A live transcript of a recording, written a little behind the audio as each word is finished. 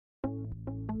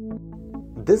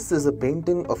This is a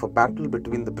painting of a battle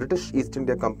between the British East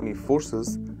India Company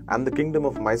forces and the Kingdom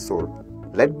of Mysore,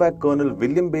 led by Colonel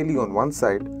William Bailey on one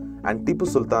side and Tipu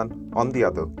Sultan on the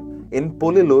other, in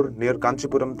Polilur near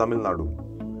Kanchipuram, Tamil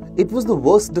Nadu. It was the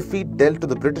worst defeat dealt to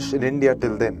the British in India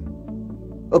till then.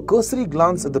 A cursory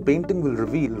glance at the painting will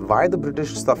reveal why the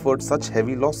British suffered such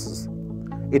heavy losses.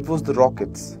 It was the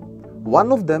rockets.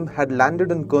 One of them had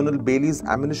landed in Colonel Bailey's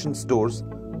ammunition stores,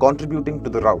 contributing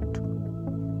to the rout.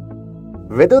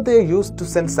 Whether they are used to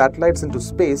send satellites into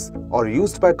space or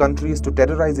used by countries to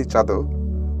terrorize each other,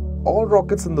 all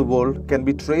rockets in the world can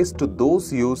be traced to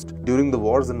those used during the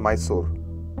wars in Mysore.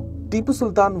 Tipu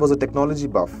Sultan was a technology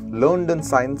buff, learned in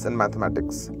science and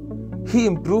mathematics. He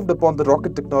improved upon the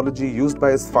rocket technology used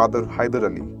by his father Hyder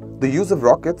Ali. The use of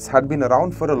rockets had been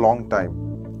around for a long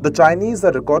time. The Chinese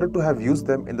are recorded to have used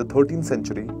them in the 13th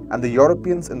century and the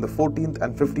Europeans in the 14th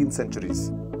and 15th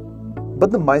centuries. But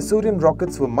the Mysorean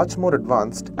rockets were much more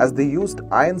advanced as they used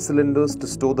iron cylinders to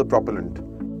store the propellant,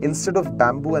 instead of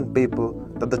bamboo and paper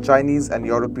that the Chinese and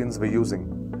Europeans were using.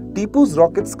 Tipu's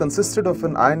rockets consisted of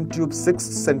an iron tube 6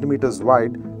 cm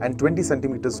wide and 20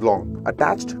 cm long,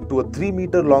 attached to a 3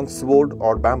 meter long sword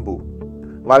or bamboo.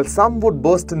 While some would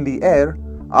burst in the air,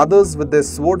 others with their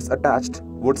swords attached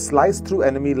would slice through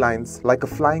enemy lines like a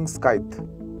flying scythe.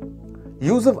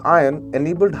 Use of iron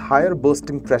enabled higher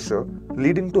bursting pressure,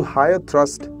 leading to higher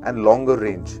thrust and longer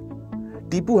range.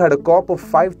 Tipu had a corps of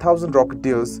 5,000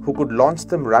 rocketeers who could launch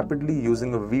them rapidly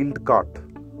using a wheeled cart.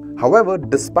 However,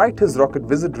 despite his rocket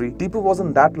wizardry, Tipu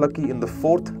wasn't that lucky in the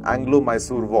 4th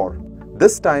Anglo-Mysore War.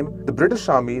 This time, the British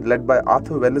army led by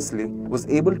Arthur Wellesley was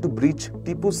able to breach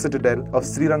Tipu's citadel of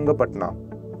Srirangapatna.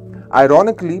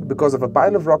 Ironically, because of a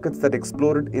pile of rockets that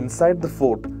exploded inside the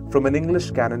fort from an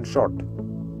English cannon shot.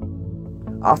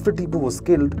 After Tipu was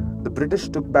killed, the British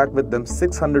took back with them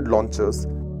 600 launchers,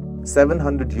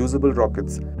 700 usable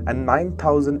rockets and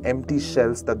 9,000 empty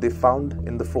shells that they found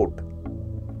in the fort.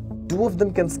 2 of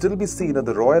them can still be seen at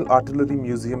the Royal Artillery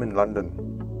Museum in London.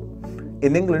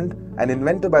 In England, an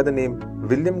inventor by the name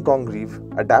William Congreve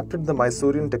adapted the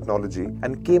Mysorean technology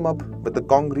and came up with the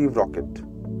Congreve rocket.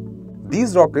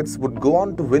 These rockets would go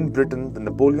on to win Britain the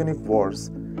Napoleonic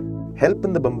Wars, help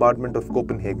in the bombardment of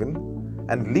Copenhagen,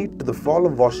 and lead to the fall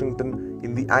of Washington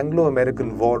in the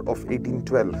Anglo-American War of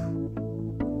 1812.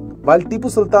 While Tipu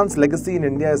Sultan's legacy in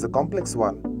India is a complex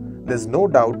one, there's no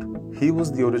doubt he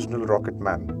was the original rocket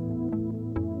man.